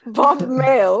Bob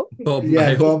Mail. Bob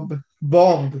Yeah, Mail.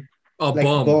 bomb, Oh, like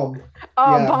bomb. bomb.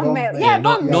 Oh, Yeah, Bob bomb Mail. mail. Yeah, Yeah,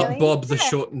 Bob not Mailing. Bob, the Yeah.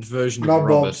 shortened version Not of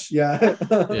bomb. Robert. Yeah.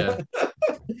 Yeah.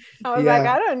 I was like,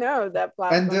 Yeah. I don't know that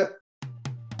platform. And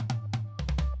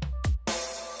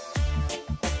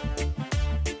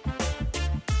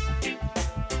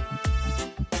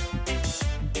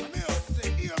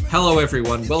Hello,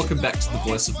 everyone. Welcome back to the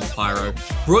Voice of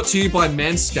MPIRO, brought to you by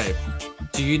Manscaped.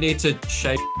 Do you need to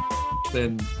shave?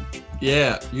 Then,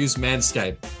 yeah, use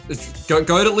Manscaped.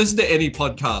 Go to listen to any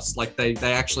podcast. Like they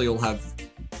actually all have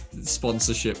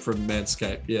sponsorship from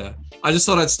Manscaped. Yeah, I just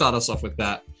thought I'd start us off with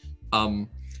that.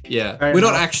 Yeah, Fair we're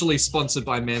not enough. actually sponsored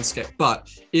by Manscaped, but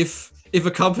if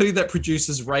a company that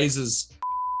produces razors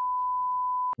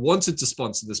wanted to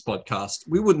sponsor this podcast,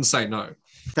 we wouldn't say no.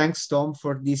 thanks, Tom,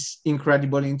 for this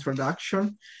incredible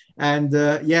introduction. And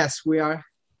yes, we are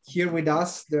here with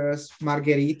us. There's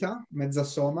Margherita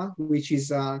Mezzasoma, which is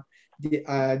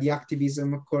the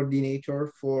activism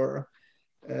coordinator for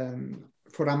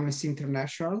Amnesty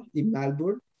International in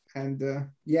Melbourne. And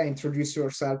yeah, introduce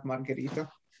yourself, Margherita.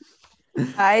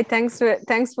 Hi, thanks for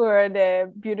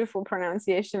the beautiful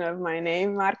pronunciation of my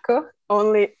name, Marco.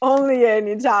 Only an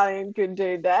Italian could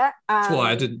do that. That's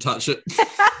why I didn't touch it.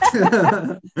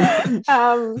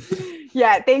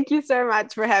 Yeah, thank you so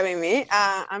much for having me.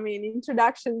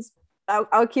 Introductions,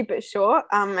 I'll keep it short.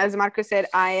 As Marco said,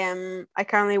 I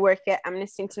currently work at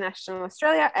Amnesty International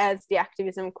Australia as the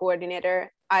activism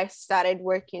coordinator. I started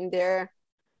working there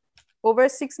over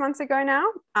 6 months ago now.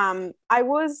 I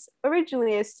was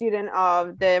originally a student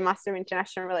of the Master of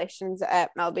International Relations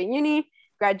at Melbourne Uni,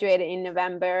 graduated in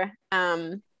November.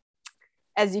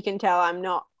 As you can tell, I'm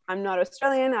not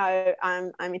Australian.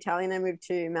 I'm Italian. I moved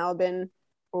to Melbourne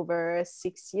over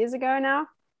 6 years ago now.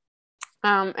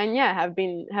 And yeah, have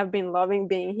been loving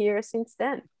being here since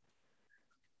then.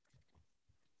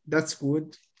 That's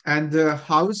good. And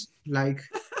how's like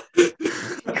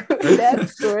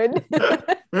That's good.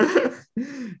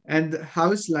 and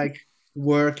how's like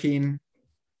working,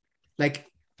 like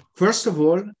first of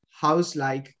all, how was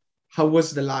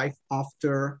the life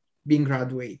after being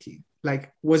graduating?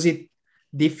 Like, was it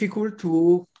difficult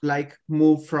to like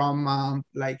move from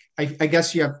I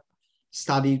guess you have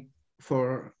studied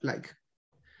for like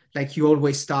you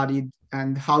always studied,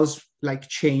 and how's like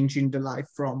changing the life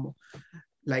from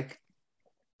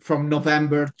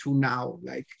November to now,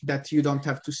 like that you don't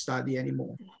have to study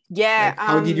anymore? Yeah. Like,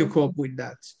 how did you cope with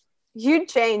that?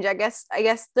 Huge change. I guess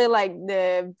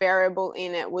the variable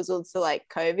in it was also like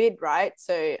COVID, right?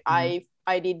 So I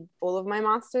did all of my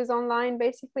masters online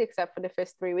basically, except for the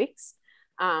first 3 weeks,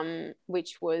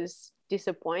 which was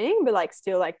disappointing, but like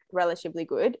still like relatively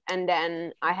good. And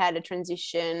then I had a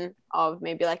transition of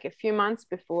maybe like a few months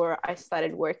before I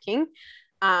started working,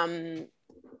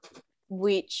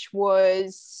 which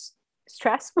was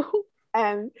stressful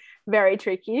and very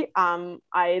tricky.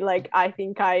 I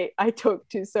think I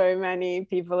talked to so many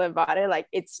people about it. Like,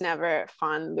 it's never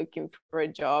fun looking for a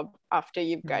job after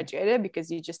you've graduated,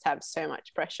 because you just have so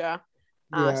much pressure,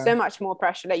 so much more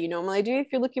pressure that you normally do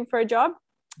if you're looking for a job.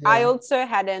 I also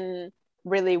hadn't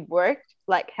really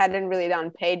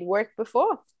done paid work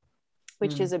before,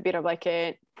 which is a bit of like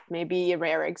maybe a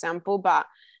rare example, but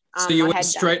so you went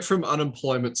straight from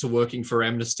unemployment to working for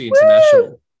Amnesty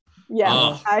International.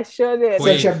 Yeah, I sure did.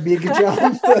 Such a big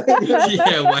jump.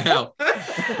 Yeah, wow.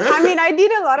 I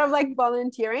did a lot of like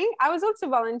volunteering. I was also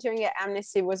volunteering at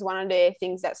Amnesty, was one of the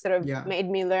things that sort of made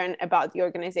me learn about the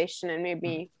organization and made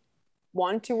me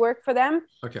want to work for them.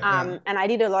 Okay. And I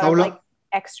did a lot of like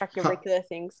extracurricular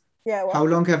things. Yeah. How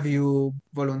long have you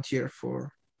volunteered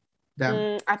for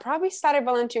them? I probably started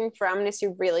volunteering for Amnesty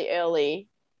really early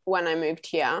when I moved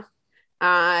here.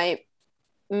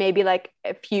 Maybe like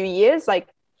a few years, like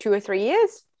 2 or 3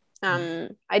 years.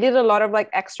 I did a lot of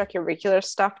like extracurricular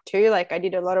stuff too. Like, I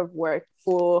did a lot of work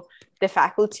for the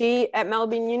faculty at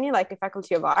Melbourne Uni, like the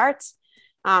Faculty of Arts.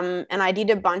 And I did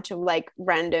a bunch of like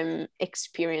random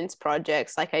experience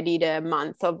projects. Like, I did a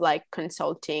month of like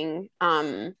consulting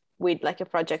with like a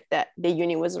project that the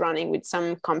uni was running with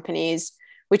some companies,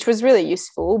 which was really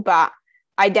useful. But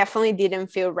I definitely didn't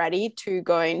feel ready to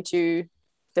go into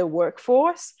the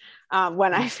workforce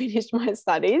when I finished my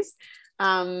studies.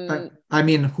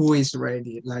 Who is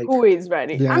ready? Like, who is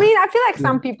ready? Yeah. I feel like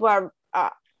some people are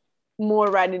more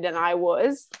ready than I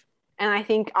was. And I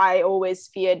think I always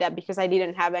feared that because I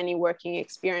didn't have any working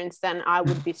experience, then I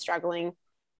would be struggling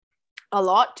a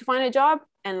lot to find a job.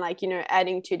 And like,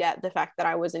 adding to that, the fact that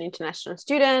I was an international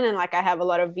student and like I have a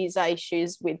lot of visa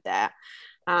issues with that.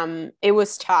 It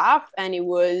was tough, and it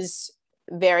was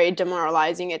very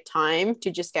demoralizing at time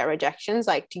to just get rejections.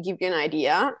 Like, to give you an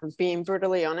idea, being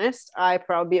brutally honest, I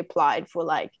probably applied for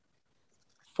like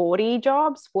 40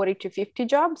 to 50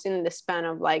 jobs in the span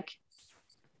of like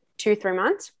 2-3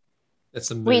 months.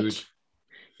 That's a mood.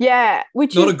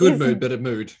 Which not is, a good mood, but a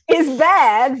mood. It's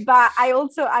bad, but I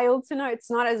also know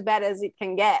it's not as bad as it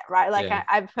can get, right? Like,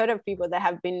 I've heard of people that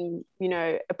have been, you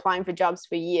know, applying for jobs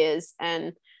for years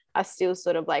and are still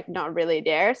sort of like not really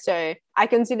there. So I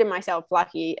consider myself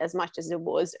lucky, as much as it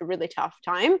was a really tough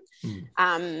time.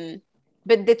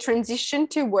 But the transition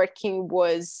to working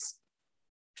was,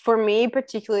 for me,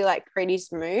 particularly like pretty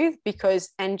smooth, because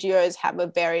NGOs have a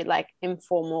very like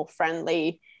informal,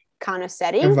 friendly kind of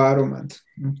setting environment.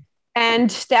 And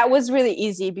that was really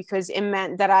easy, because it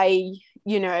meant that I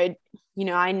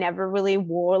never really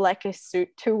wore like a suit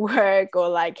to work, or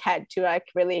like had to like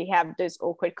really have those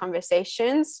awkward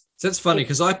conversations. So that's funny,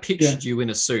 because I pictured you in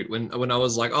a suit when I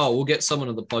was like, oh, we'll get someone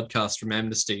on the podcast from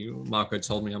Amnesty. Marco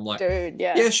told me, I'm like, dude,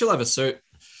 yeah, she'll have a suit.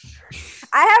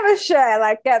 I have a shirt,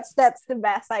 like that's the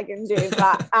best I can do.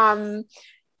 But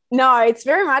no, it's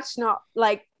very much not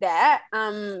like that.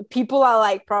 People are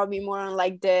like probably more on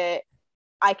like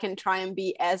I can try and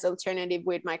be as alternative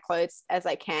with my clothes as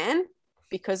I can,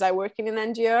 because I work in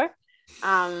an NGO.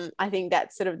 I think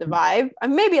that's sort of the vibe.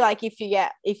 And maybe like if you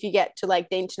get to like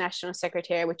the international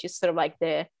secretary, which is sort of like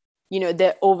the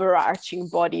overarching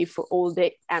body for all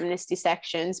the Amnesty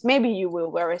sections, maybe you will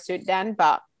wear a suit then,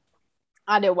 but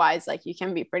otherwise, like, you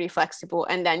can be pretty flexible.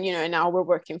 And then, now we're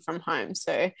working from home,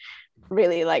 so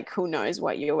really, like, who knows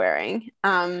what you're wearing.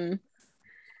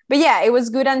 But yeah, it was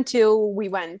good until we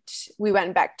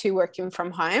went back to working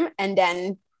from home. And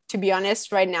then, to be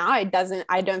honest, right now I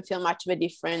don't feel much of a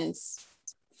difference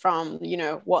from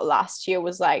what last year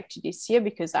was like to this year,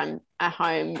 because I'm at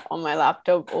home on my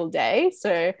laptop all day.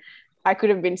 So I could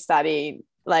have been studying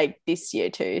like this year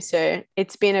too. So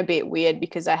it's been a bit weird,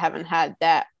 because I haven't had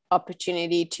that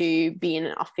opportunity to be in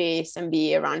an office and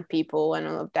be around people and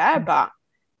all of that. But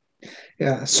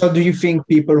yeah, so do you think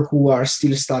people who are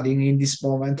still studying in this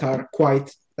moment are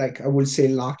quite, like, I would say,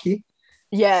 lucky?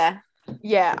 Yeah,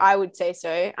 I would say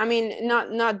so. I mean,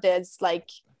 not that's like,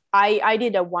 I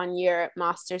did a 1-year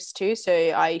master's too, so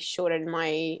I shortened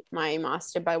my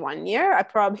master by 1 year. I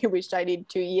probably wished I did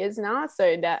 2 years now,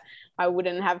 so that I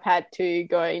wouldn't have had to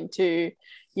go into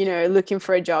looking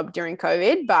for a job during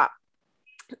COVID. But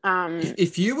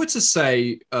if you were to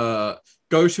say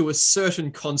go to a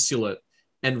certain consulate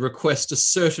and request a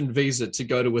certain visa to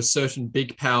go to a certain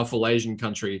big, powerful Asian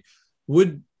country,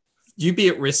 would you be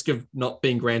at risk of not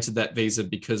being granted that visa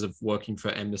because of working for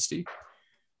Amnesty?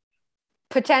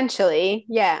 Potentially,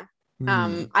 yeah.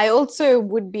 I also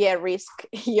would be at risk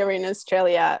here in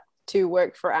Australia to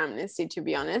work for Amnesty, to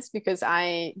be honest, because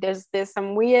there's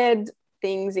some weird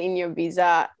things in your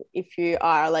visa if you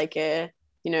are like a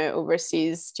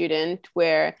overseas student,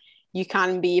 where you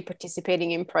can't be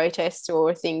participating in protests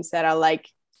or things that are like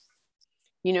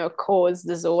cause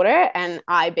disorder, and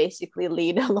I basically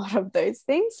lead a lot of those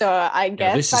things, so I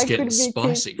guess this is I getting could be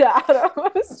spicy. kicked out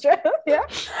of Australia.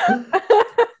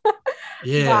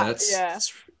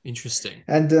 That's interesting.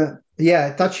 And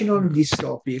touching on this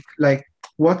topic, like,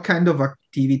 what kind of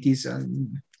activities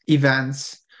and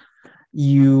events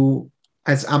you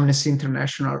as Amnesty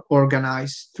International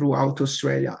organize throughout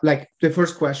Australia? Like, the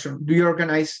first question, do you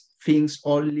organize things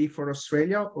only for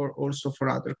Australia or also for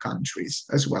other countries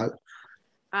as well?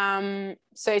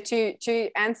 So to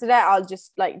answer that, I'll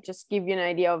just give you an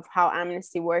idea of how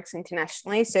Amnesty works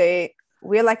internationally. So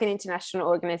we're like an international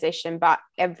organization, but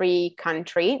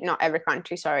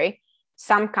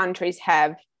some countries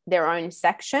have their own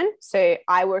section. So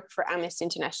I work for Amnesty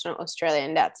International Australia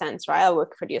in that sense, right? I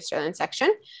work for the Australian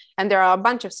section, and there are a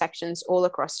bunch of sections all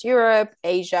across Europe,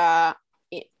 Asia.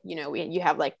 You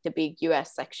have like the big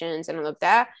US sections and all of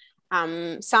that.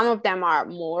 Some of them are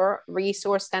more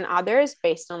resourced than others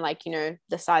based on like,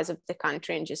 the size of the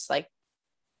country, and just like,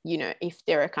 if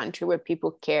they're a country where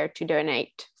people care to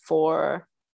donate for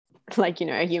like,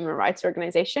 a human rights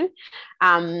organization.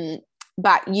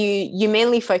 But you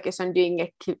mainly focus on doing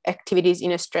activities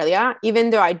in Australia, even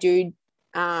though I do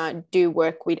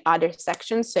work with other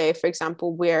sections. So for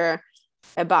example, we're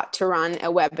about to run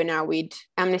a webinar with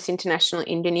Amnesty International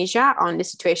Indonesia on the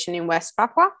situation in West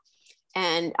Papua.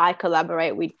 And I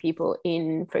collaborate with people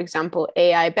in, for example,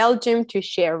 AI Belgium to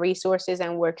share resources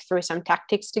and work through some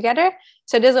tactics together.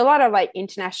 So there's a lot of like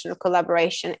international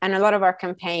collaboration, and a lot of our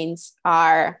campaigns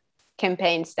are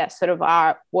campaigns that sort of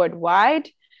are worldwide,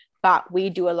 but we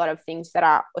do a lot of things that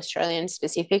are Australian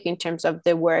specific in terms of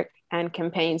the work and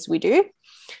campaigns we do.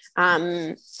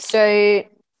 So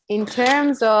In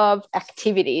terms of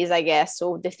activities, I guess,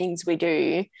 or the things we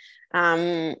do,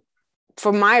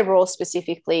 for my role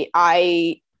specifically,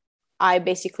 I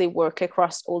basically work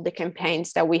across all the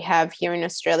campaigns that we have here in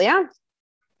Australia.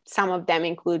 Some of them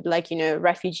include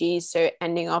refugees, so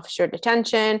ending offshore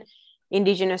detention,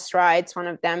 Indigenous rights, one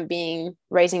of them being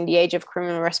raising the age of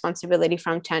criminal responsibility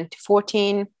from 10 to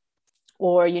 14,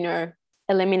 or,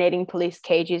 eliminating police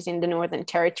cages in the Northern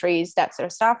Territories, that sort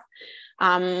of stuff.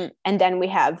 And then we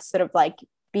have sort of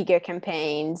bigger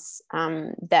campaigns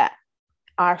that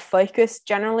are focused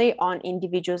generally on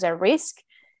individuals at risk.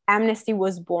 Amnesty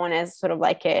was born as sort of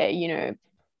a,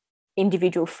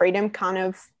 individual freedom kind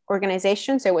of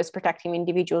organization. So it was protecting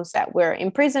individuals that were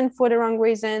imprisoned for the wrong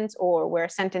reasons or were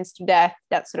sentenced to death,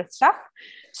 that sort of stuff.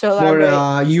 So for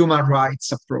a human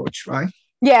rights approach, right?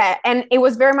 Yeah, and it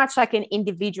was very much like an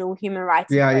individual human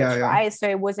rights approach, right? So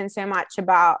it wasn't so much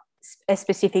about a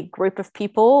specific group of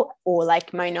people or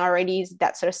minorities,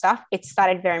 that sort of stuff. It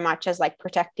started very much as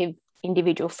protective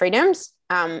individual freedoms.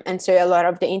 And so a lot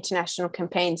of the international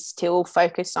campaigns still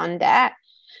focus on that.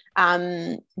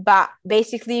 But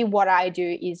basically what I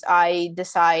do is I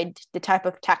decide the type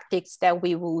of tactics that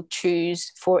we will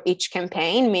choose for each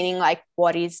campaign, meaning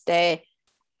what is the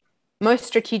most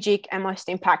strategic and most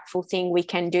impactful thing we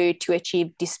can do to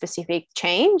achieve this specific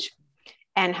change,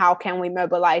 and how can we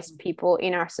mobilize people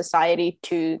in our society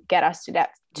to get us to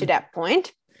that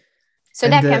point. So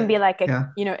and that can be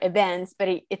events,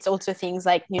 but it's also things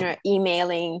like,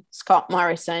 emailing Scott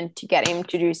Morrison to get him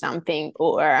to do something,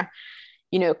 or,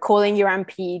 calling your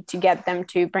MP to get them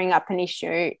to bring up an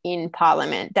issue in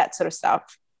Parliament, that sort of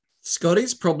stuff.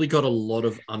 Scotty's probably got a lot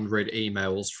of unread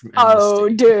emails from Amnesty. Oh,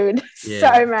 dude,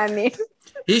 so many.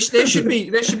 There should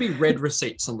be read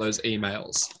receipts on those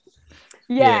emails.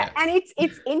 Yeah, and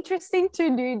it's interesting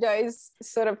to do those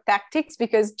sort of tactics,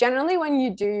 because generally when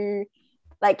you do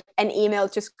an email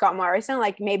to Scott Morrison,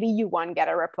 maybe you won't get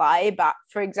a reply. But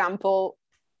for example,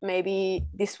 maybe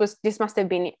this must have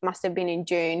been in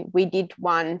June. We did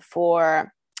one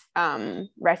for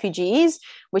refugees,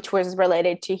 which was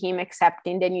related to him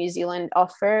accepting the New Zealand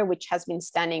offer, which has been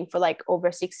standing for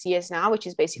over 6 years now, which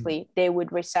is basically they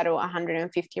would resettle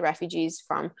 150 refugees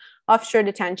from offshore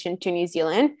detention to New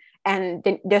Zealand. And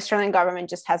the Australian government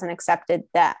just hasn't accepted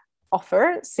that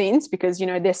offer since, because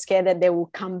they're scared that they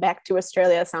will come back to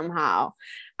Australia somehow.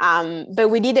 But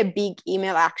we did a big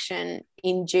email action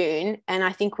in June, and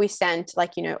I think we sent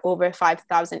over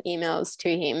 5,000 emails to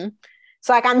him.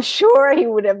 So I'm sure he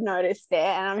would have noticed it,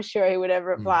 and I'm sure he would have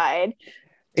replied.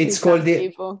 It's called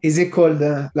is it called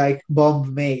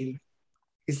bomb mail?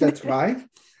 Is that right?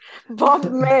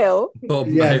 Bomb mail.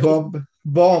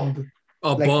 Bomb.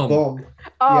 Oh, bomb.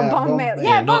 Oh, yeah, bomb mail.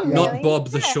 Yeah, not Bob,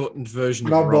 the shortened version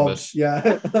not of Robert. Bob.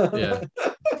 Yeah. Yeah.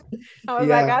 I was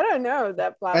I don't know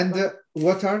that platform. And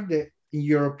what are in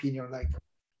your opinion,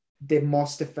 the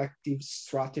most effective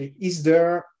strategy? Is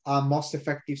there a most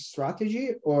effective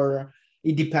strategy, or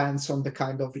it depends on the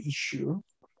kind of issue?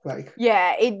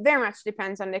 Yeah, it very much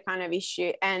depends on the kind of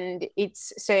issue, and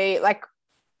it's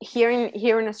here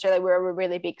in Australia we're a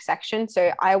really big section.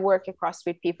 So I work across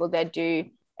with people that do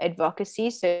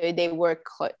advocacy, so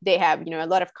they have a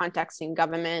lot of contacts in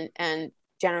government and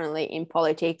generally in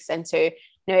politics, and so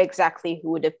know exactly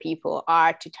who the people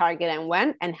are to target and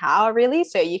when and how, really.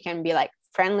 So you can be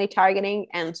friendly targeting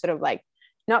and sort of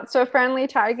not so friendly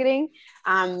targeting,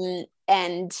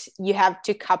 and you have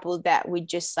to couple that with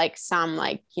just some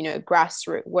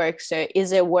grassroots work. So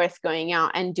is it worth going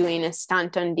out and doing a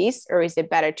stunt on this, or is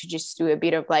it better to just do a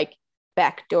bit of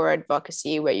backdoor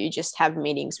advocacy where you just have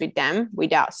meetings with them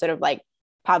without sort of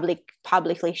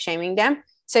publicly shaming them?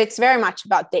 So it's very much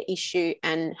about the issue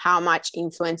and how much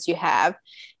influence you have.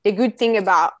 The good thing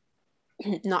about,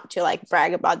 not to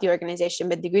brag about the organization,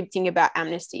 but the good thing about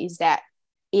Amnesty is that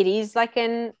it is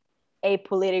an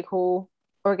apolitical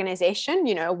organization.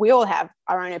 We all have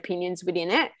our own opinions within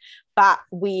it, but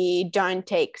we don't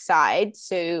take sides.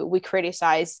 So we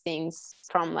criticize things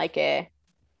from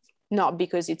not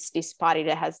because it's this party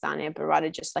that has done it, but rather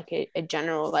just a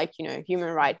general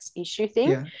human rights issue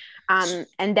thing.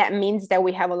 And that means that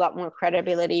we have a lot more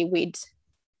credibility with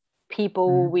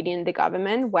people within the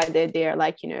government, whether they're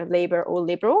Labor or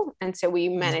Liberal. And so we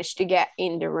managed to get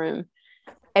in the room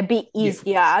a bit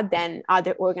easier than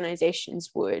other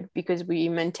organizations would, because we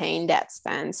maintain that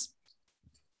stance.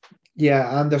 Yeah,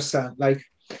 I understand.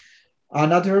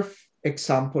 Another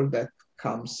example that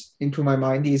comes into my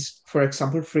mind is, for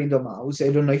example, Freedom House.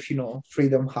 I don't know if you know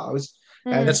Freedom House.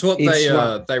 And that's what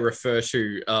they refer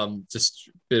to. Just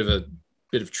a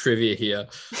bit of trivia here.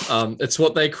 It's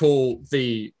what they call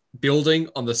the building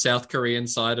on the South Korean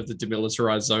side of the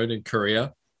demilitarized zone in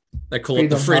Korea. They call it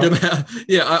the Freedom House.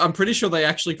 Yeah, I'm pretty sure they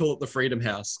actually call it the Freedom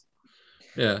House.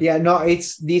 Yeah, no,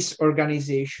 it's this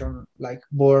organization like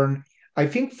born, I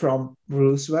think, from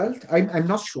Roosevelt. I'm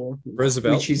not sure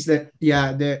Roosevelt, which is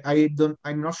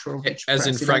I'm not sure which as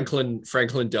president. in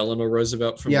Franklin Delano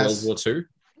Roosevelt from Yes. World War II.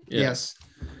 Yeah. Yes,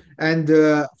 and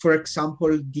for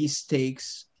example, this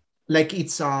takes like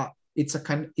it's an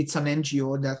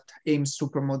NGO that aims to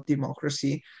promote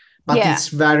democracy, but it's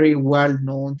very well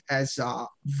known as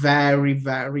very,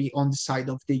 very on the side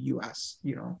of the US,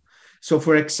 you know. So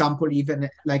for example, even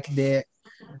like they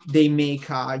make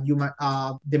a human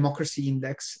democracy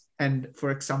index, and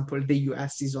for example, the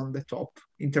US is on the top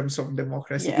in terms of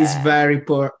democracy. It's very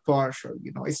partial,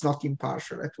 you know, it's not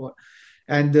impartial at all.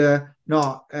 And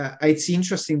it's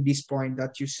interesting, this point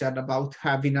that you said about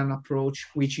having an approach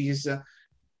which is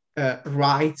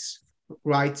rights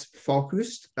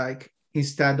focused, like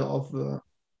instead of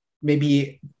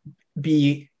maybe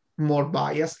be more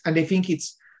biased. And I think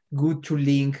it's good to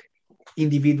link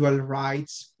individual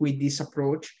rights with this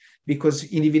approach, because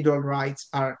individual rights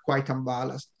are quite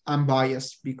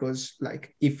unbiased, because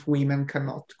like if women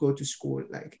cannot go to school,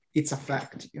 like it's a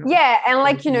fact, you know. Yeah, and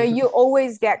like, you know, you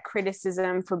always get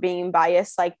criticism for being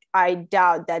biased. Like I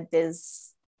doubt that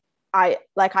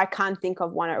I can't think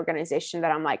of one organization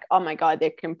that I'm like, oh my God,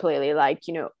 they're completely like,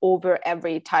 you know, over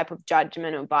every type of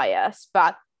judgment or bias,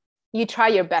 but you try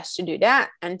your best to do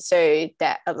that. And so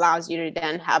that allows you to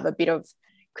then have a bit of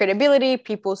credibility.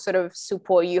 People sort of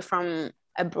support you from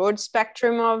a broad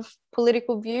spectrum of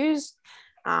political views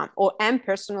and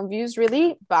personal views,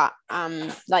 really. But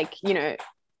like, you know,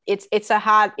 it's a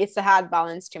hard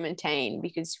balance to maintain,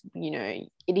 because, you know,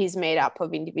 it is made up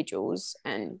of individuals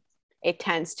and it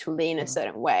tends to lean a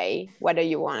certain way, whether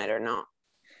you want it or not.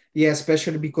 Yeah,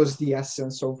 especially because the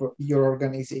essence of your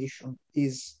organization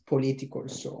is political.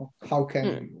 So how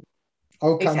can't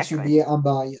you be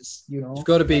unbiased, you know? You've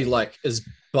got to be like as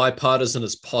bipartisan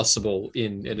as possible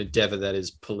in an endeavor that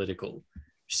is political,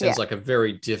 which sounds like a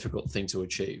very difficult thing to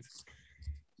achieve.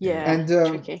 Yeah.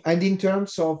 And in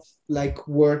terms of like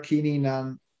working in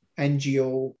an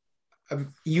NGO,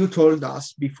 you told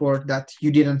us before that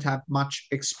you didn't have much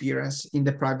experience in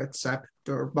the private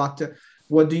sector, but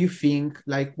what do you think,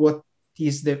 like what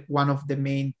is one of the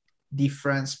main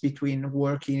difference between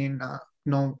working in a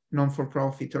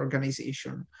non-for-profit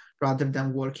organization rather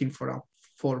than working for a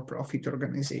for-profit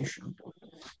organization?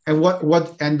 And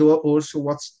also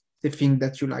what's the thing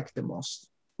that you like the most?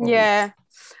 Yeah.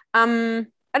 I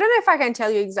don't know if I can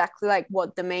tell you exactly like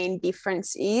what the main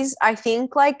difference is. I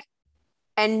think like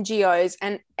NGOs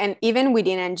and even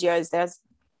within NGOs,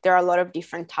 there are a lot of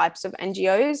different types of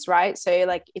NGOs, right? So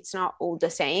like it's not all the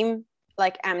same.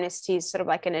 Like Amnesty is sort of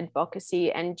like an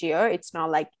advocacy NGO. It's not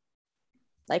like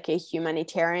a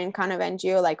humanitarian kind of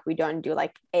NGO. Like we don't do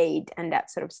like aid and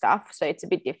that sort of stuff. So it's a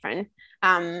bit different.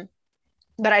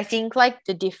 But I think like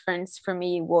the difference for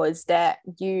me was that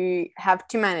you have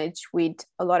to manage with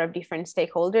a lot of different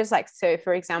stakeholders. Like, so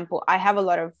for example, I have a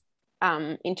lot of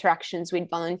interactions with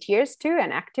volunteers too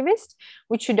and activists,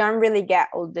 which you don't really get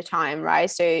all the time,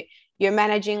 right? So you're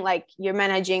managing like your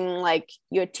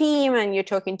team, and you're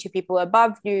talking to people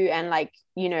above you and like,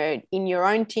 you know, in your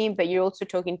own team, but you're also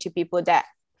talking to people that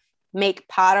make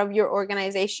part of your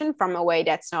organization from a way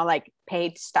that's not like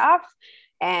paid staff,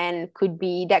 and could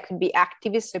be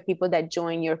activists, so people that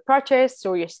join your protests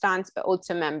or your stance, but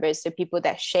also members, so people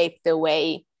that shape the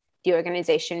way the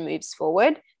organization moves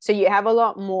forward. So you have a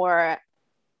lot more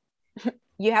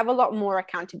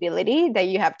accountability that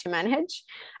you have to manage.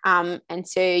 And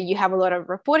so you have a lot of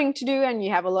reporting to do, and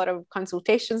you have a lot of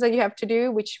consultations that you have to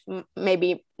do, which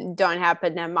maybe don't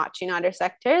happen that much in other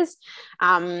sectors.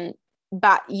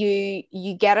 But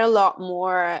you get a lot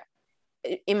more,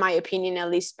 in my opinion, at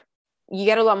least, you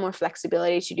get a lot more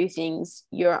flexibility to do things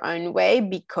your own way,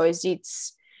 because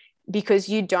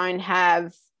you don't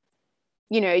have,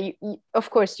 you know, of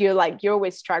course you're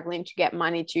always struggling to get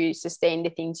money to sustain the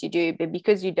things you do, but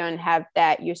because you don't have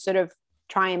that, you sort of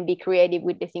try and be creative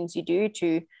with the things you do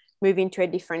to move into a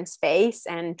different space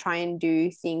and try and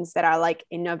do things that are like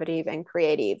innovative and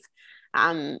creative,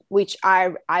 which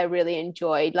I really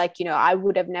enjoyed. Like, you know, I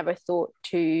would have never thought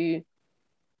to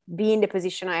be in the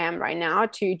position I am right now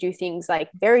to do things like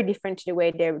very different to the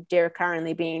way they're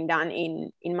currently being done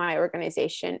in my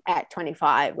organization at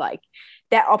 25. Like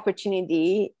that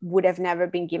opportunity would have never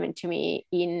been given to me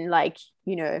in like,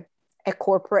 you know, a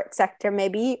corporate sector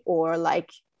maybe, or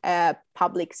like a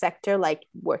public sector, like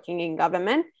working in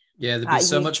government. Yeah, there'd be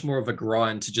so much more of a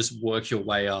grind to just work your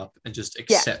way up and just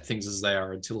accept things as they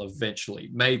are until eventually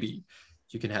maybe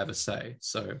you can have a say.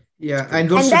 So Yeah,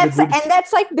 and also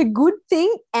that's like the good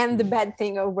thing and the bad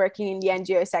thing of working in the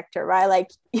NGO sector, right? Like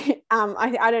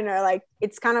I don't know, like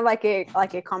it's kind of like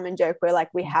a common joke where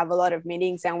like we have a lot of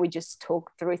meetings and we just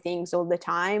talk through things all the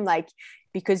time, like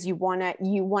because you want to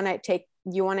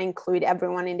include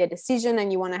everyone in the decision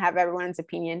and you want to have everyone's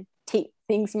opinion.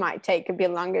 Things might take a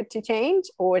bit longer to change,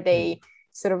 or they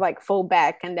sort of like fall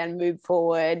back and then move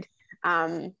forward.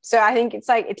 So I think it's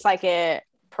like a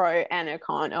pro and a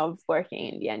con of working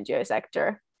in the NGO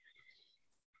sector.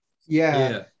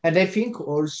 Yeah. And I think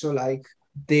also like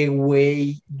the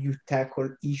way you tackle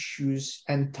issues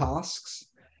and tasks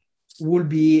will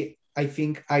be, I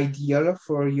think, ideal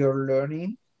for your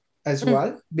learning as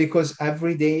well, because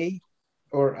every day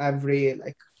or every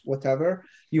like whatever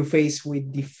you face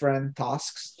with different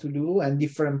tasks to do and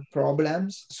different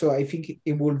problems. So I think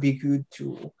it will be good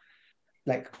to,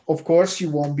 like, of course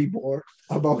you won't be bored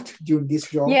about doing this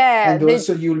job, and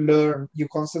also you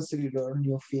constantly learn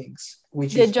new things,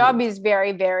 which the is job good. is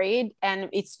very varied, and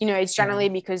it's generally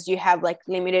because you have like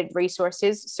limited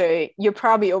resources, so you're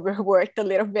probably overworked a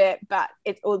little bit, but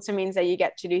it also means that you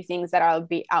get to do things that will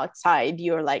be outside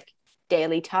your like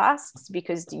daily tasks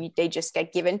because they just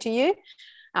get given to you.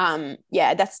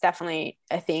 That's definitely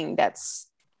a thing that's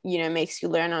makes you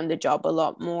learn on the job a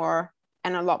lot more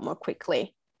and a lot more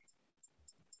quickly.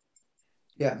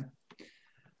 Yeah.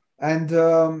 And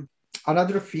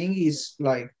another thing is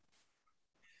like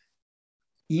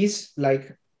does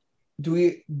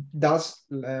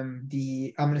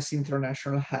the Amnesty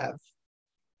International have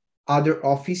other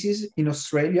offices in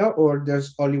Australia, or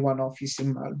there's only one office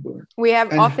in Melbourne? We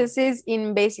have offices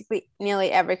in basically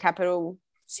nearly every capital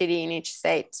city in each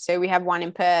state. So we have one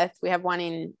in Perth, we have one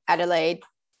in Adelaide,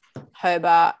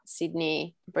 Hobart,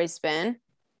 Sydney, Brisbane.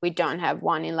 We don't have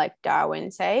one in like Darwin,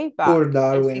 say, or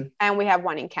Darwin, and we have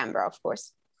one in Canberra, of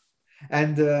course.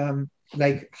 And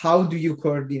like, how do you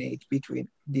coordinate between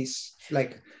these?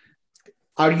 Like,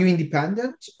 are you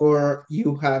independent, or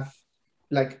you have,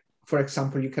 like, for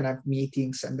example, you can have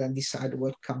meetings and then decide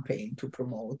what campaign to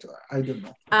promote, or I don't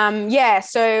know.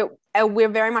 So we're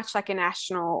very much like a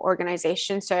national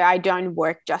organization. So I don't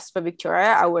work just for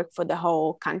Victoria. I work for the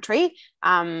whole country.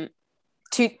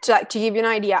 To give you an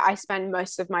idea, I spend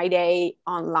most of my day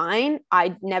online.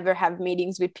 I never have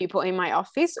meetings with people in my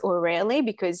office, or rarely,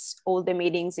 because all the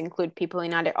meetings include people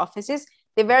in other offices.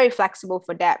 They're very flexible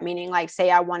for that, meaning like,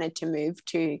 say I wanted to move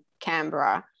to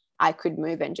Canberra, I could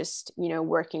move and just,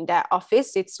 work in that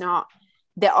office. It's not,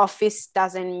 the office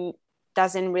doesn't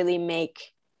really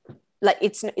make, like,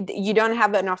 you don't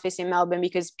have an office in Melbourne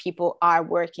because people are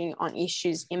working on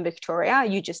issues in Victoria.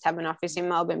 You just have an office in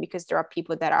Melbourne because there are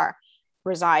people that are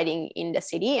residing in the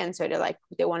city, and so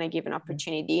they want to give an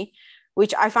opportunity,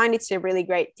 which I find it's a really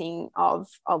great thing of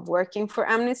working for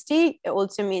Amnesty. It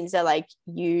also means that like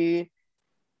you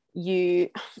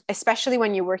especially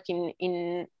when you're working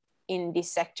in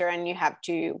this sector and you have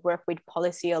to work with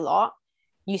policy a lot,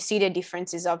 you see the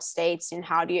differences of states in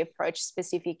how do you approach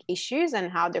specific issues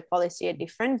and how their policy are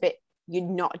different. But you're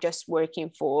not just working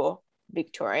for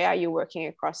Victoria, you're working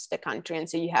across the country, and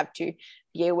so you have to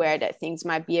be aware that things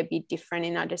might be a bit different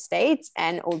in other states,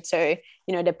 and also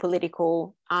the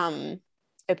political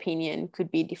opinion could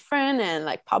be different, and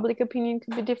like public opinion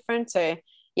could be different. So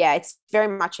yeah, it's very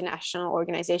much a national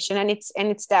organization, and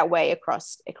it's that way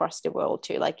across the world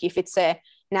too. Like if it's a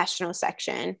national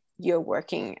section, you're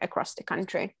working across the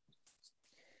country.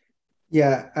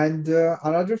 Yeah, and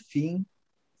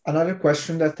another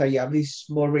question that I have is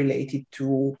more related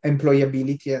to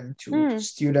employability and to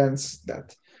students.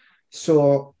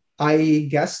 So I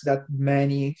guess that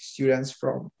many students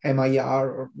from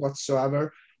MIR or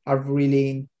whatsoever are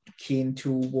really keen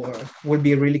to work, would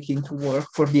be really keen to work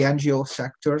for the NGO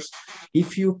sectors.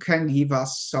 If you can give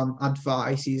us some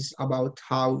advices about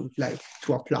how, like,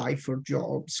 to apply for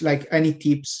jobs, like any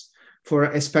tips for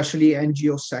especially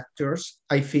NGO sectors,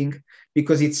 I think,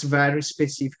 because it's very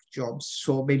specific jobs.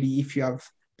 So maybe if you have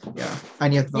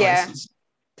any advices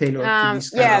tailored to this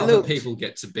kind of people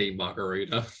get to be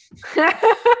Margherita.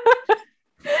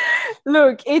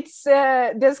 Look, it's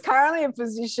there's currently a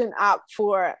position up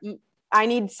for, I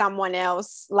need someone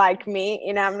else like me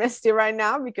in Amnesty right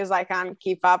now because I can't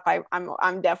keep up.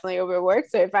 I'm definitely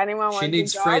overworked. So if anyone wants, she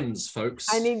needs friends, folks.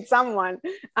 I need someone.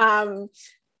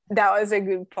 That was a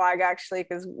good plug actually,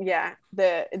 because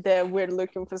we're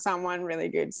looking for someone really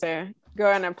good. So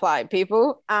go and apply,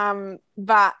 people.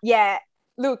 But yeah,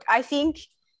 look, I think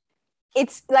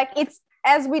it's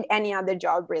as with any other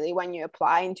job, really, when you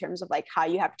apply, in terms of like how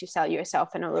you have to sell yourself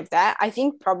and all of that. I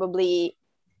think probably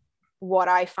what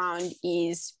I found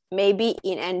is maybe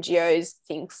in NGOs,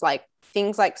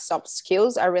 things like soft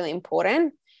skills are really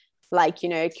important, like, you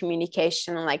know,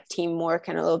 communication and like teamwork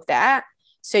and all of that.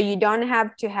 So you don't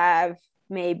have to have,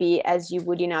 maybe as you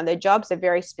would in other jobs, a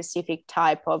very specific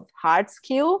type of hard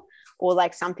skill or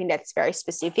like something that's very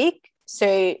specific.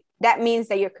 So that means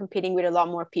that you're competing with a lot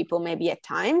more people maybe at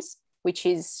times, which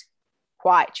is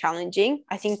quite challenging.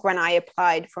 I think when I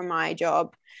applied for my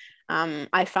job,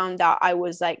 I found out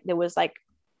there was like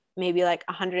maybe like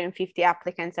 150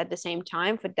 applicants at the same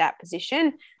time for that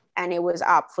position, and it was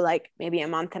up for like maybe a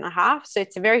month and a half. So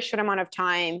it's a very short amount of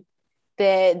time.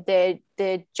 The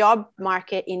job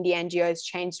market in the NGOs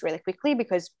changed really quickly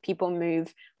because people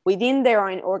move within their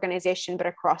own organization but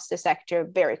across the sector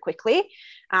very quickly,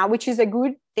 which is a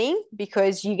good thing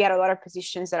because you get a lot of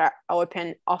positions that are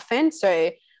open often.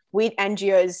 So with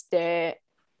NGOs, the,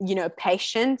 you know,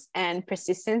 patience and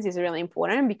persistence is really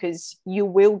important because you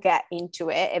will get into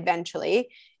it eventually.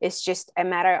 It's just a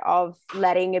matter of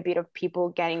letting a bit of people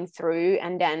getting through,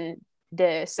 and then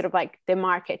the sort of like the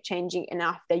market changing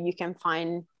enough that you can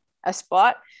find a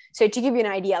spot. So to give you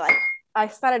an idea, like I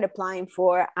started applying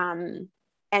for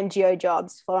NGO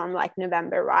jobs from like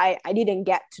November, right? I didn't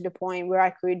get to the point where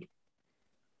I could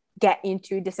get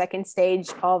into the second stage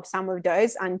of some of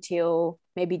those until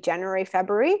maybe January,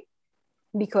 February,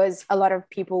 because a lot of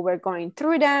people were going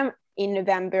through them in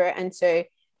November. And so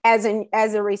as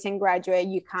a recent graduate,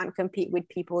 you can't compete with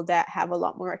people that have a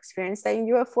lot more experience than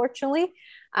you, unfortunately.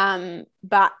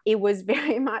 But it was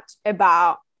very much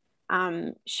about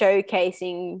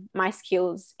showcasing my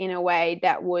skills in a way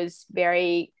that was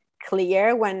very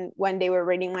clear when they were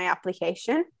reading my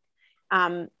application.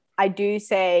 I do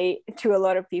say to a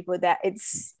lot of people that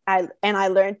I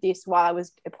learned this while I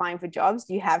was applying for jobs,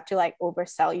 you have to like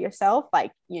oversell yourself.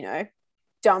 Like, you know,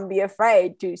 don't be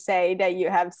afraid to say that you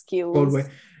have skills. Always.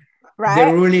 Right?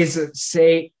 The rule is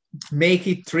say, make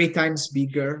it 3 times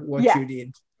bigger what you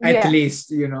did, at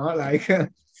least, you know, like.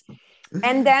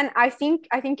 And then I think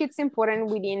it's important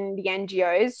within the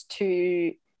NGOs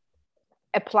to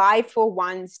apply for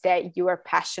ones that you are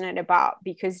passionate about,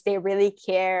 because they really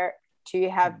care to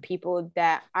have people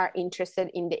that are interested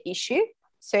in the issue.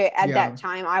 So at that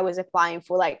time, I was applying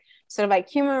for like sort of like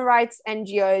human rights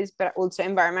NGOs, but also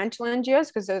environmental NGOs,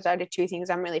 because those are the 2 things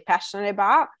I'm really passionate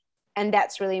about. And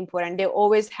that's really important. They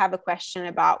always have a question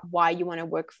about why you want to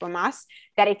work from us,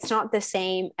 that it's not the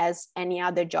same as any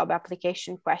other job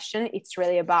application question. It's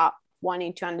really about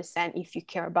wanting to understand if you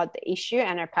care about the issue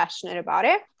and are passionate about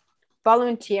it.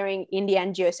 Volunteering in the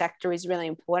NGO sector is really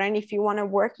important if you want to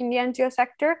work in the NGO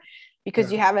sector,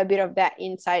 because you have a bit of that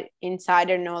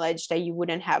insider knowledge that you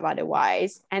wouldn't have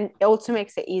otherwise. And it also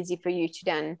makes it easy for you to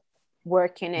then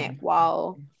work in it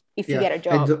while, if you get a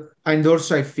job. And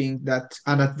also I think that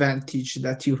an advantage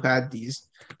that you had is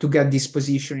to get this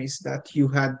position is that you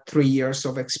had 3 years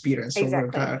of experience over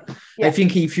there. I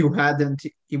think if you hadn't,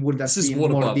 it would have been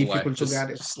more difficult to get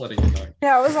it. Just letting you know.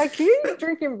 Yeah, I was like, are you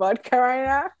drinking vodka right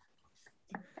now?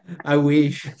 I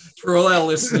wish. For all our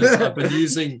listeners, I've been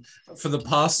using, for the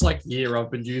past like year,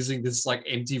 I've been using this like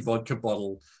empty vodka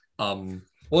bottle.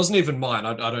 Wasn't even mine.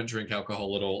 I don't drink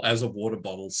alcohol at all, as a water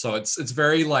bottle. So it's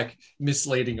very like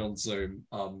misleading on Zoom.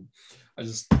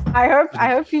 I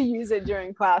hope you use it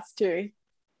during class too.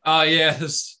 Yeah,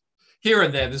 here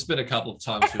and there. There's been a couple of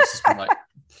times where it's just been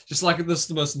like, this is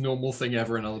the most normal thing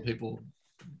ever, and other people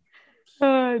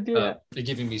they're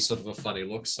giving me sort of a funny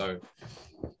look. So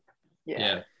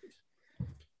yeah.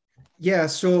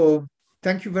 So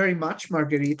thank you very much,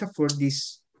 Margherita, for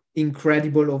this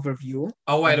incredible overview.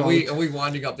 Oh wait, are we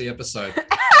winding up the episode?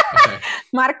 Okay.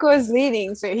 Marco's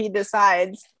leading, so he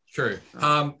decides. True.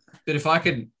 But if I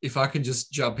can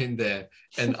just jump in there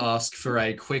and ask for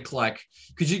a quick, like,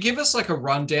 could you give us like a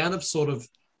rundown of sort of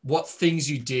what things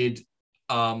you did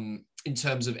in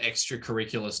terms of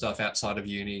extracurricular stuff outside of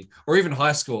uni or even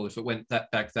high school, if it went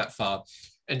back that far,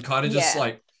 and kind of just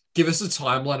like give us a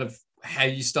timeline of how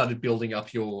you started building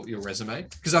up your resume?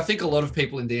 Because I think a lot of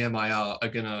people in the MIR are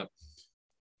gonna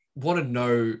want to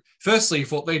know, firstly,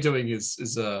 if what they're doing is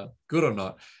good or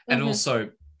not, and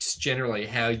also just generally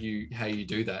how you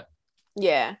do that.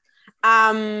 Yeah.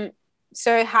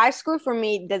 So high school for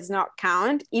me does not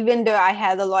count, even though I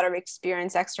had a lot of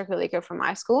experience extracurricular from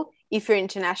high school. If you're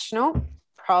international,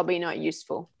 probably not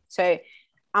useful. So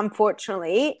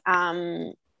unfortunately,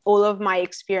 all of my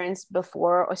experience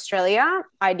before Australia,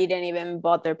 I didn't even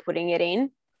bother putting it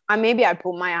in. Maybe I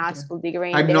put my high school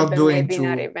degree in I'm there, not but doing maybe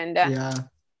not even that.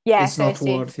 Yeah, it's not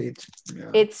worth it.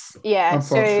 It's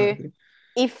so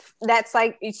if that's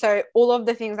like, so all of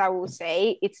the things I will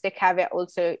say, it's the caveat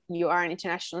also, you are an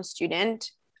international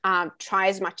student. try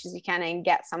as much as you can and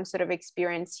get some sort of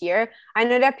experience here. I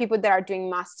know that people that are doing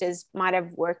masters might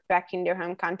have worked back in their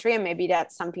home country, and maybe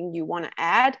that's something you want to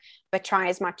add, but try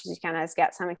as much as you can as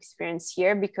get some experience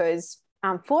here, because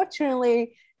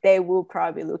unfortunately they will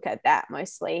probably look at that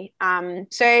mostly.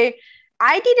 So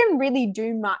I didn't really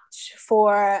do much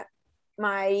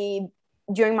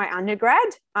during my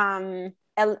undergrad,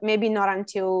 maybe not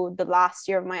until the last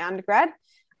year of my undergrad.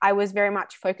 I was very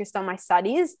much focused on my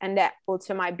studies, and that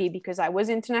also might be because I was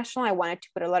international. I wanted to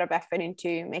put a lot of effort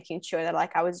into making sure that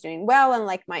like I was doing well and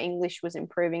like my English was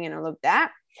improving and all of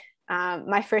that.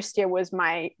 My first year was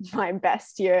my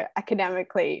best year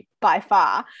academically by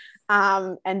far.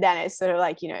 And then it's sort of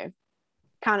like,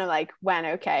 kind of like went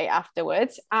okay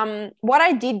afterwards. What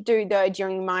I did do though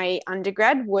during my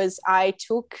undergrad was I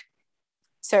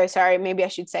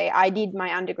did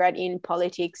my undergrad in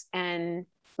politics and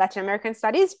Latin American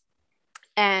studies.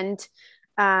 And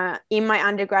in my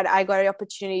undergrad, I got an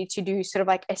opportunity to do sort of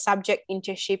like a subject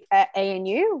internship at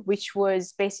ANU, which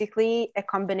was basically a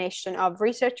combination of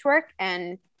research work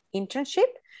and internship.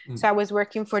 So I was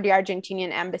working for the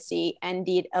Argentinian embassy and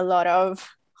did a lot of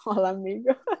hola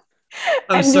amigo.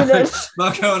 I'm sorry,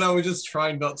 Marco and I were just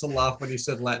trying not to laugh when he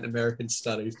said Latin American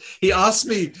studies. He asked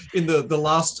me in the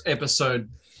last episode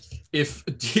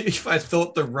if I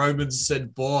thought the Romans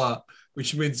said boa,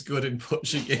 which means good in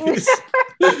Portuguese.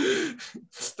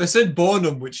 They said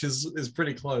bonum, which is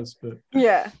pretty close, but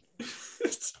yeah.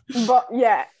 But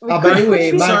yeah. By the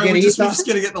way, Margherita, we're just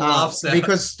gonna get the laughs out.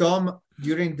 Because Tom,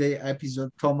 during the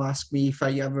episode, Tom asked me if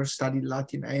I ever studied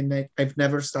Latin, and I've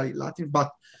never studied Latin,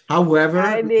 but however,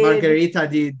 Margherita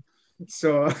did.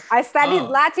 So I studied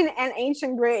Latin and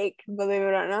ancient Greek, believe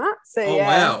it or not. So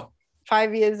wow.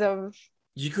 5 years of.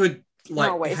 You could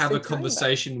have a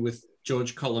conversation with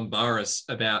George Columbaris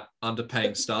about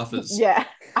underpaying staffers. Yeah,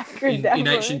 I could in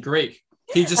ancient Greek.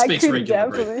 He just speaks regular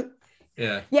Greek.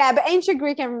 Yeah, but ancient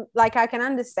Greek, and like I can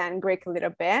understand Greek a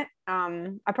little bit.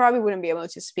 I probably wouldn't be able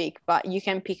to speak, but you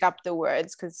can pick up the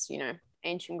words because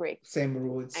ancient Greek, same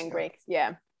roots and Greek.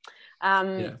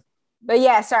 But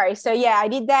yeah, sorry. So yeah, I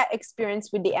did that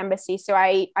experience with the embassy. So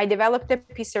I developed a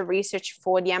piece of research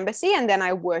for the embassy, and then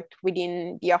I worked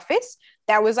within the office.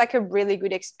 That was like a really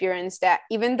good experience that,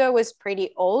 even though it was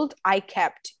pretty old, I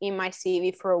kept in my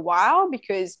CV for a while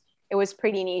because it was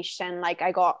pretty niche, and like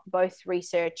I got both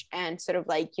research and sort of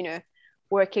like,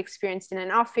 work experience in an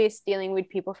office dealing with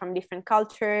people from different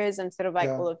cultures and sort of like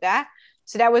all of that.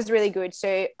 So that was really good.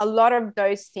 So a lot of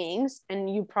those things,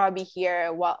 and you probably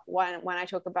hear when I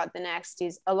talk about the next,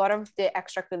 is a lot of the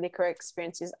extracurricular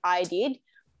experiences I did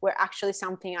were actually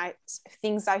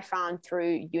things I found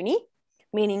through uni,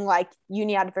 meaning like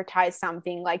uni advertised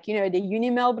something like, the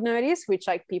Unimelb notice, which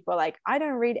like people are like, I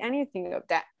don't read anything of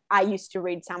that. I used to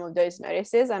read some of those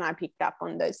notices and I picked up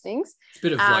on those things. It's a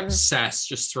bit of like sass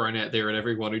just thrown out there at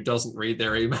everyone who doesn't read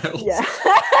their emails. Yeah.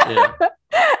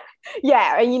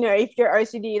 Yeah. And, if you're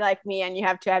OCD like me and you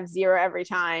have to have 0 every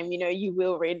time, you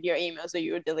will read your emails or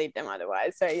you will delete them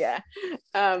otherwise. So, yeah.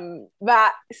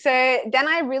 But so then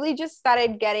I really just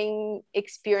started getting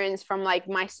experience from like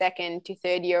my 2nd to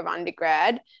 3rd year of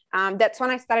undergrad. That's when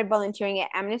I started volunteering at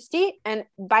Amnesty. And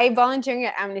by volunteering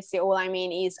at Amnesty, all I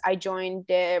mean is I joined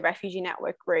the Refugee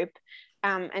Network group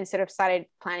and sort of started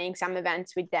planning some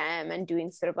events with them and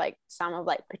doing sort of like some of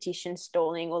like petition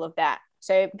stalling, all of that.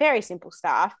 So very simple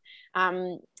stuff.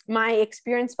 My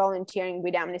experience volunteering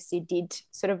with Amnesty did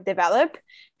sort of develop.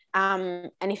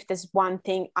 And if there's one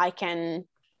thing I can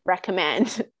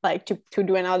recommend, like to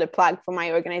do another plug for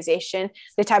my organization,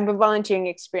 the type of volunteering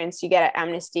experience you get at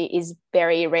Amnesty is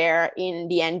very rare in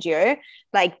the NGO.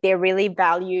 Like they really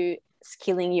value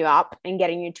skilling you up and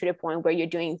getting you to the point where you're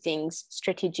doing things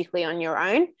strategically on your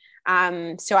own.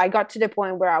 So I got to the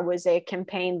point where I was a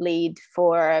campaign lead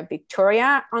for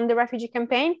Victoria on the refugee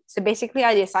campaign. So basically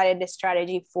I decided the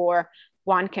strategy for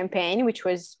one campaign, which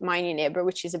was My New Neighbor,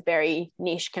 which is a very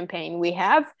niche campaign we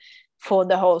have for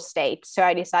the whole state. So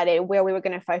I decided where we were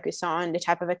going to focus on, the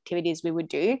type of activities we would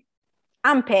do.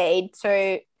 Unpaid.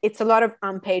 So it's a lot of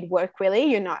unpaid work,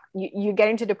 really. You're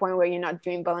getting to the point where you're not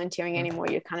doing volunteering anymore.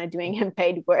 You're kind of doing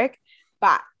unpaid work.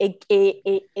 But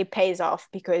it pays off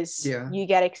because you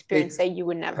get experience that you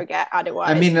would never get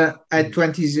otherwise. I mean, in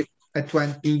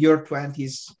your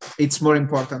 20s, it's more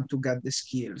important to get the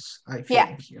skills, I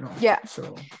think.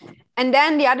 So, and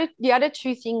then the other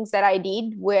 2 things that I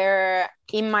did were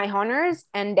in my honors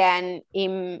and then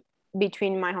in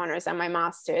between my honors and my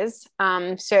masters.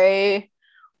 So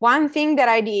one thing that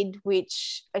I did,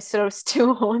 which sort of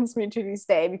still haunts me to this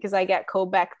day because I get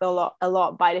called back a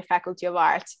lot by the Faculty of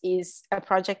Arts, is a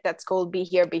project that's called Be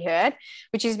Here, Be Heard,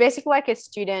 which is basically like a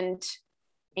student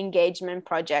engagement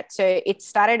project. So it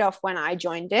started off when I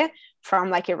joined it from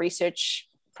like a research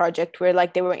project where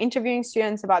like they were interviewing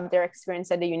students about their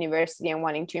experience at the university and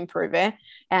wanting to improve it.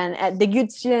 And at the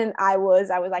good student I was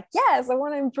like, yes, I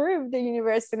want to improve the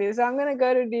university, so I'm going to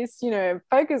go to this, you know,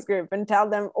 focus group and tell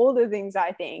them all the things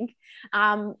I think.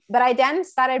 But I then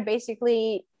started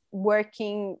basically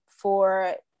working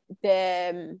for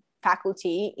the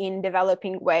faculty in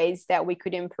developing ways that we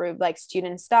could improve like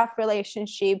student staff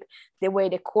relationship, the way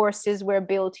the courses were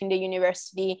built in the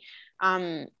university.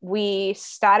 We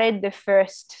started the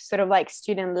first sort of like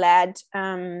student-led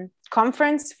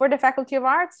conference for the Faculty of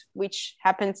Arts, which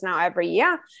happens now every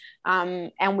year.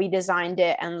 And we designed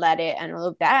it and led it and all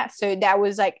of that. So that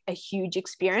was like a huge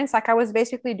experience. Like I was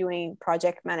basically doing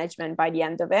project management by the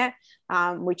end of it,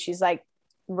 which is like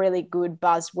really good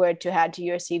buzzword to add to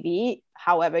your CV,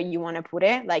 however you want to put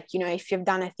it. Like, you know, if you've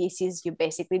done a thesis, you've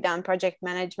basically done project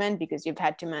management because you've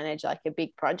had to manage like a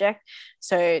big project.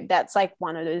 So that's like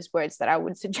one of those words that I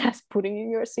would suggest putting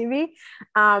in your CV.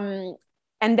 And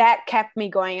that kept me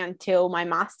going until my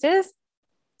master's.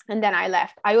 And then I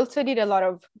left. I also did a lot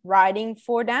of writing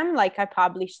for them. Like I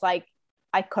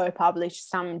co-published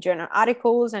some journal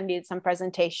articles and did some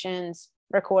presentations,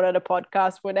 recorded a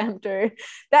podcast for them too,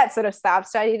 that sort of stuff.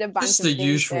 So I did a bunch just of the things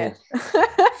usual.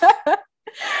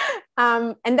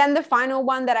 And then the final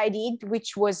one that I did,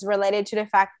 which was related to the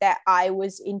fact that I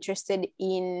was interested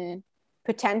in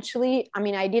potentially, I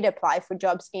mean, I did apply for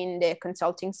jobs in the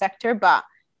consulting sector, but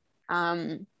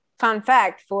fun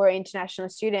fact for international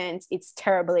students, it's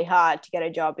terribly hard to get a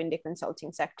job in the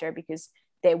consulting sector because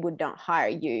they would not hire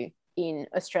you in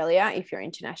Australia if you're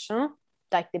international,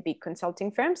 like the big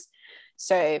consulting firms.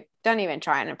 So don't even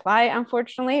try and apply,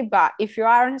 unfortunately. But if you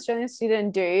are an Australian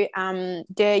student, do.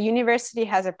 The university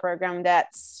has a program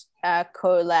that's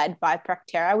co-led by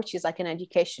Proctera, which is like an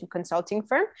education consulting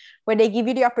firm, where they give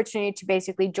you the opportunity to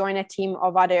basically join a team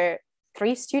of other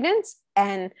 3 students.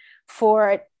 And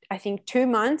for, I think, 2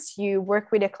 months, you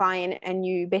work with a client and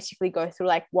you basically go through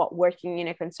like what working in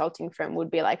a consulting firm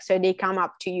would be like. So they come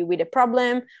up to you with a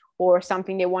problem or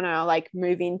something they want to like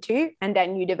move into, and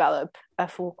then you develop a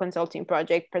full consulting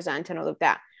project, present and all of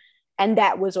that. And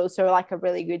that was also like a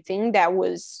really good thing that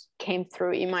came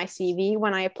through in my CV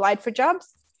when I applied for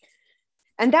jobs.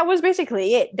 And that was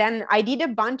basically it. Then I did a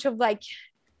bunch of like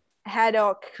ad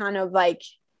hoc kind of like,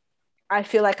 I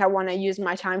feel like I want to use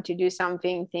my time to do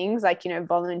something, things like, you know,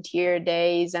 volunteer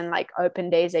days and like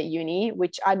open days at uni,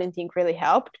 which I didn't think really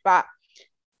helped, but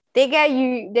they get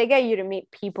you to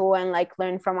meet people and like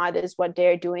learn from others what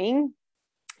they're doing.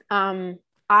 The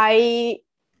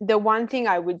one thing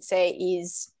I would say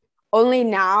is only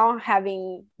now,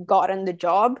 having gotten the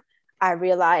job, I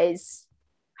realize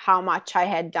how much I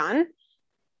had done.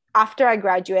 After I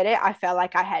graduated, I felt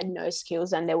like I had no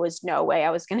skills and there was no way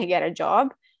I was going to get a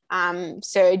job.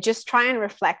 So just try and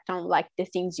reflect on like the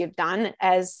things you've done,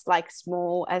 as like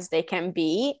small as they can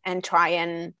be, and try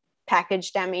and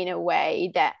package them in a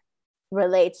way that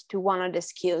relates to one of the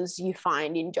skills you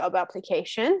find in job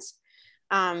applications.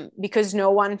 Because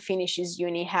no one finishes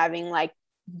uni having like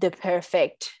the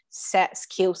perfect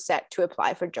skill set to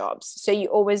apply for jobs. So you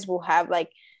always will have like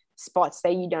spots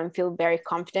that you don't feel very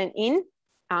confident in.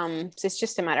 So it's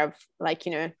just a matter of like,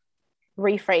 you know,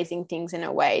 rephrasing things in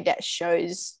a way that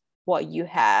shows what you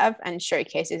have and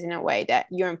showcases in a way that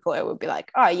your employer would be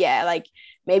like, oh yeah, like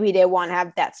maybe they won't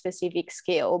have that specific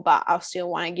skill, but I'll still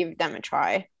want to give them a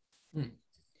try.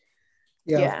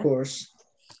 Yeah, of course.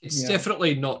 It's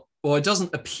definitely not, well, it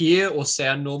doesn't appear or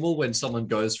sound normal when someone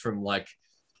goes from like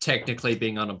technically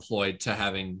being unemployed to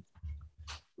having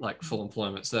like full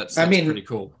employment. So that's pretty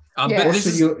cool. But this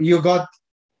is, you got,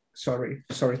 sorry.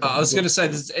 I was going to say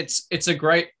this, it's a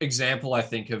great example, I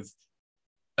think, of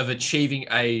achieving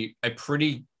a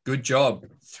pretty good job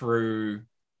through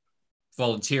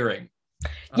volunteering.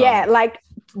 Like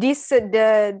this,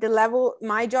 the level,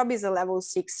 my job is a level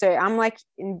 6. So I'm like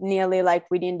nearly like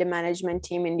within the management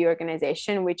team in the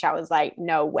organization, which I was like,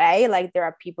 no way. Like there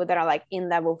are people that are like in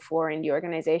level 4 in the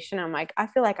organization. I'm like, I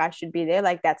feel like I should be there.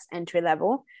 Like that's entry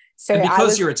level. So and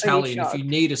because you're Italian, if you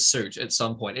need a suit at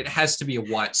some point, it has to be a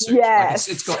white suit. Yes.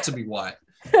 Like it's got to be white.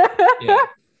 Yeah.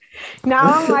 Now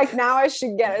I'm like, now I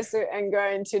should get a suit and go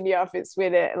into the office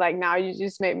with it. Like now you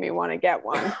just made me want to get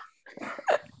one.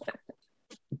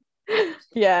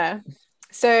 Yeah.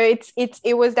 So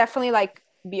it was definitely like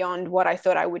beyond what I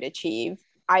thought I would achieve.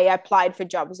 I applied for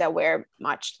jobs that were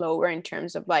much lower in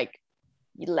terms of like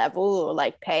level or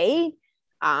like pay.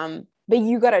 But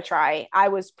you got to try. I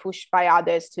was pushed by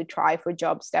others to try for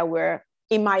jobs that were,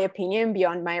 in my opinion,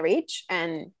 beyond my reach.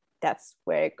 And that's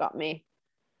where it got me.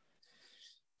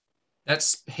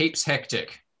 That's heaps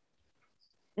hectic.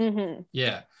 Mm-hmm.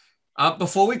 Yeah.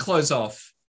 Before we close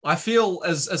off, I feel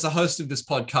as a host of this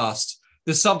podcast,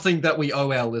 there's something that we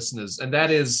owe our listeners, and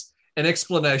that is an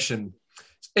explanation.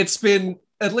 It's been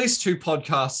at least 2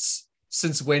 podcasts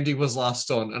since Wendy was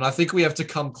last on, and I think we have to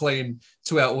come clean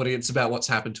to our audience about what's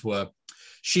happened to her.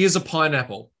 She is a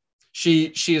pineapple.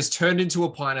 She has turned into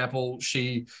a pineapple.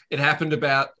 It happened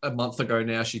about a month ago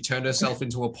now. She turned herself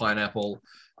into a pineapple.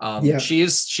 She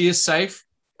is safe.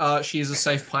 She is a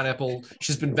safe pineapple.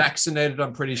 She's been vaccinated,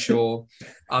 I'm pretty sure.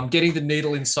 Getting the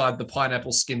needle inside the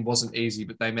pineapple skin wasn't easy,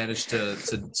 but they managed to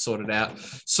sort it out.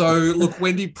 So, look,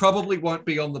 Wendy probably won't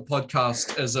be on the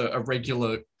podcast as a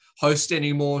regular host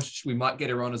anymore. We might get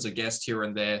her on as a guest here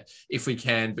and there if we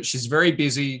can, but she's very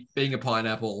busy being a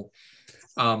pineapple.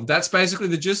 That's basically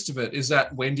the gist of it, is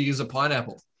that Wendy is a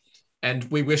pineapple, and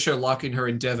we wish her luck in her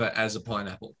endeavor as a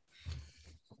pineapple.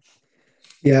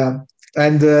 Yeah.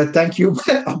 And thank you.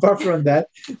 Apart from that,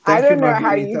 I don't know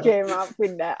how you came up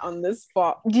with that on the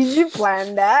spot. Did you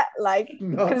plan that? Like,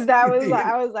 because I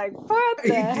was like, what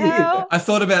the hell? I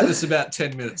thought about this about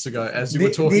 10 minutes ago as you were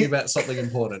talking about something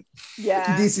important.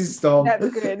 Yeah. This is Tom. That's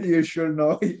good. You should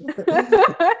know.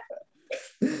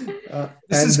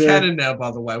 This is canon now,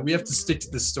 by the way. We have to stick to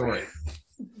this story.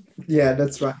 Yeah,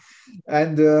 that's right.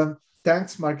 And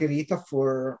thanks, Margherita,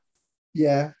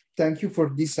 thank you for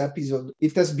this episode.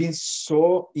 It has been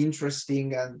so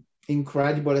interesting and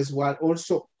incredible as well.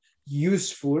 Also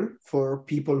useful for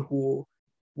people who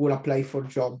will apply for a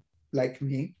job like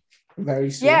me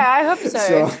very soon. Yeah, I hope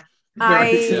so.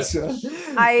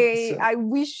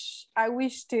 I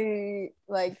wish to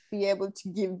like be able to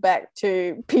give back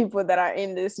to people that are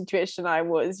in the situation I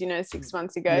was, 6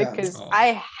 months ago, because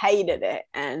I hated it,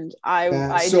 and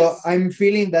I'm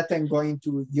feeling that I'm going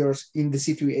to yours in the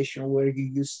situation where you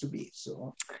used to be.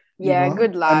 So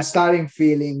good luck. I'm starting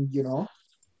feeling,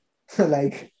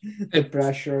 like the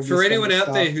pressure. For anyone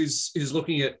out there who's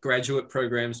looking at graduate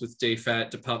programs with DFAT,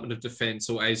 Department of Defense,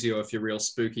 or ASIO, if you're real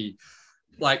spooky,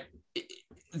 like,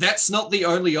 that's not the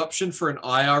only option for an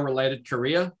IR related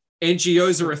career.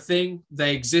 NGOs are a thing.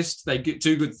 They exist. They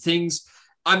do good things.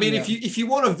 I mean, if you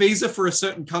want a visa for a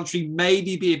certain country,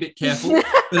 maybe be a bit careful.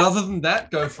 But other than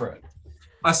that, go for it.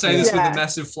 I say this with a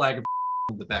massive flag of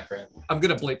in the background. I'm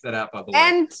going to bleep that out, by the way.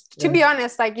 And to be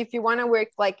honest, like, if you want to work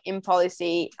like in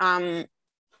policy,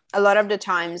 a lot of the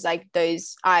times, like a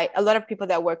lot of people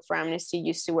that work for Amnesty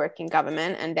used to work in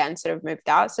government and then sort of moved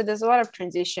out. So there's a lot of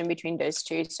transition between those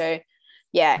two. So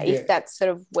if that's sort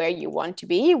of where you want to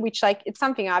be, which like it's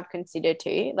something I've considered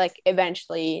too, like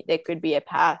eventually there could be a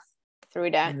path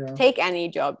through that. Yeah. Take any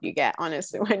job you get,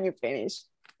 honestly, when you finish.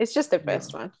 It's just the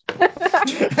first one.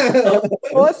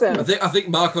 Awesome. I think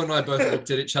Marco and I both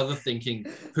looked at each other thinking,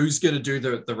 who's going to do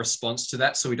the response to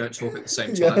that so we don't talk at the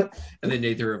same time? And then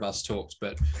neither of us talked.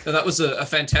 But no, that was a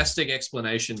fantastic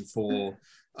explanation for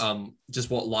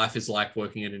just what life is like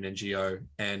working in an NGO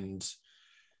and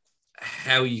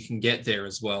how you can get there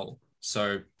as well.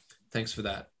 So thanks for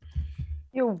that.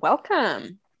 You're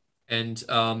welcome. And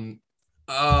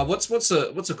what's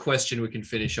a question we can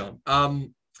finish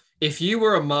on? If you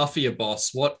were a mafia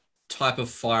boss, what type of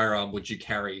firearm would you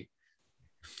carry?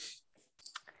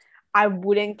 I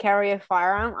wouldn't carry a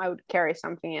firearm. I would carry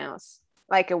something else,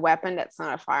 like a weapon that's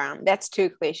not a firearm. That's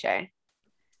too cliche.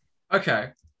 Okay.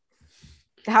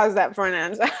 How's that for an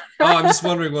answer? I'm just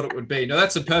wondering what it would be. No,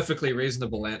 that's a perfectly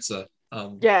reasonable answer.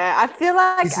 I feel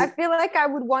like I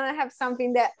would want to have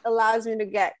something that allows me to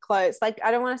get close. Like, I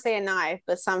don't want to say a knife,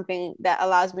 but something that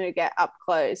allows me to get up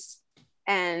close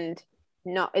and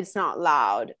it's not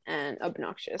loud and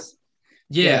obnoxious.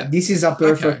 Yeah, this is a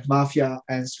perfect mafia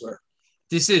answer.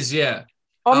 This is,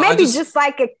 or maybe just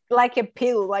like a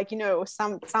pill, like,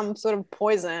 some sort of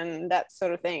poison, that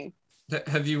sort of thing.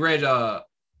 Have you read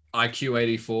IQ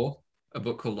 84, a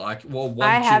book called IQ?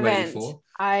 I haven't.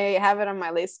 I have it on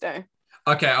my list though.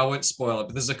 Okay, I won't spoil it,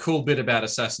 but there's a cool bit about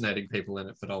assassinating people in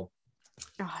it. But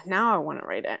now I want to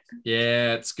read it.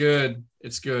 Yeah, it's good.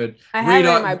 It's good. I have it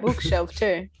on my bookshelf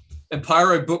too.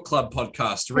 MPIRO Book Club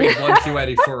podcast. Read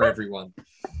 1Q84, everyone.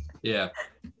 Yeah.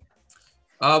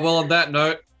 Well, on that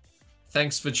note,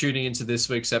 thanks for tuning into this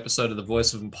week's episode of The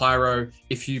Voice of MPIRO.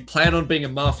 If you plan on being a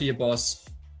mafia boss,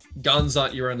 guns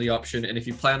aren't your only option. And if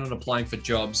you plan on applying for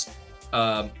jobs,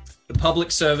 the public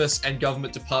service and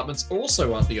government departments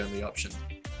also aren't the only option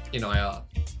in IR.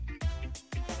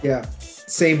 Yeah.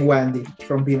 Save Wendy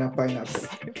from being a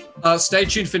pineapple. Stay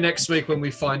tuned for next week when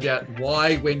we find out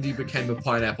why Wendy became a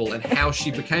pineapple and how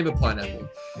she became a pineapple.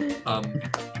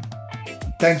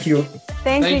 Thank you.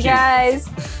 Thank you, guys.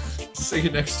 See you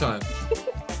next time.